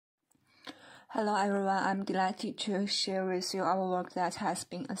Hello everyone, I'm delighted to share with you our work that has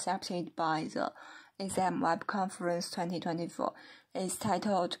been accepted by the Exam Web Conference 2024. It's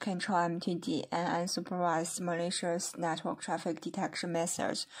titled ContraMTD, an unsupervised malicious network traffic detection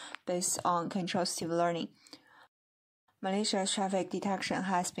method based on contrastive learning. Malicious traffic detection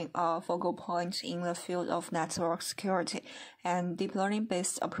has been a focal point in the field of network security, and deep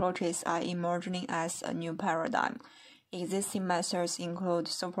learning-based approaches are emerging as a new paradigm. Existing methods include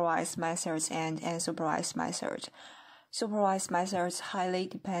supervised methods and unsupervised methods. Supervised methods highly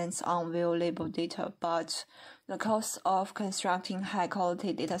depends on view-label data, but the cost of constructing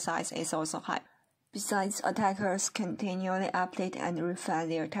high-quality datasets is also high. Besides, attackers continually update and refine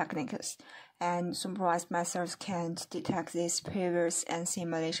their techniques, and supervised methods can't detect these previous and unseen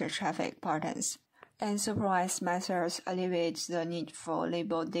malicious traffic patterns. Unsupervised methods alleviate the need for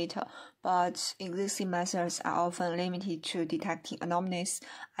labeled data, but existing methods are often limited to detecting anomalies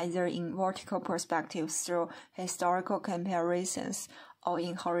either in vertical perspective through historical comparisons or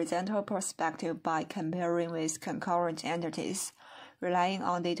in horizontal perspective by comparing with concurrent entities. Relying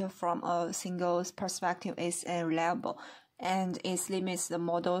on data from a single perspective is unreliable, and it limits the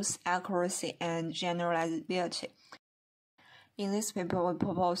model's accuracy and generalizability. In this paper, we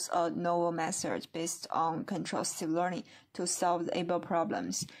propose a novel method based on contrastive learning to solve the above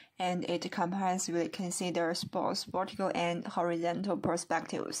problems, and it comprehensively considers both vertical and horizontal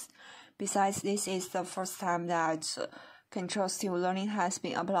perspectives. Besides, this is the first time that contrastive learning has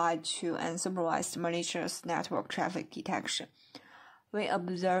been applied to unsupervised malicious network traffic detection. We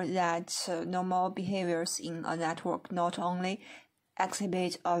observe that normal behaviors in a network not only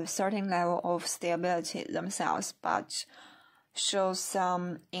exhibit a certain level of stability themselves, but show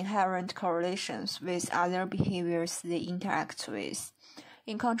some inherent correlations with other behaviors they interact with.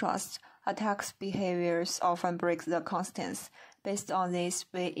 In contrast, attack behaviors often break the constants. Based on this,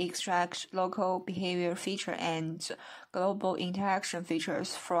 we extract local behavior feature and global interaction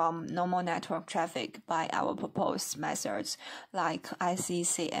features from normal network traffic by our proposed methods like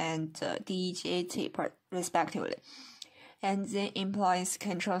ICC and DEGAT respectively, and then employs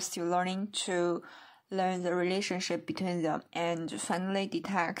contrastive learning to learn the relationship between them, and finally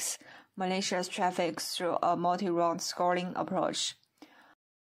detects malicious traffic through a multi-round scoring approach.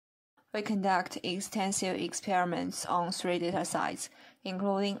 We conduct extensive experiments on 3 datasets,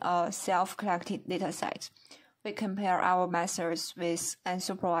 including a self-collected dataset. We compare our methods with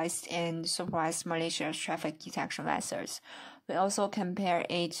unsupervised and supervised malicious traffic detection methods. We also compare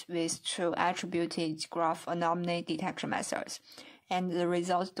it with 2 attributed graph anomaly detection methods, and the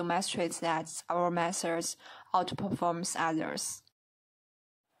result demonstrates that our methods outperforms others.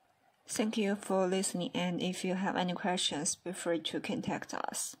 Thank you for listening, and if you have any questions, feel free to contact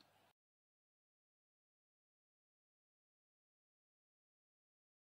us.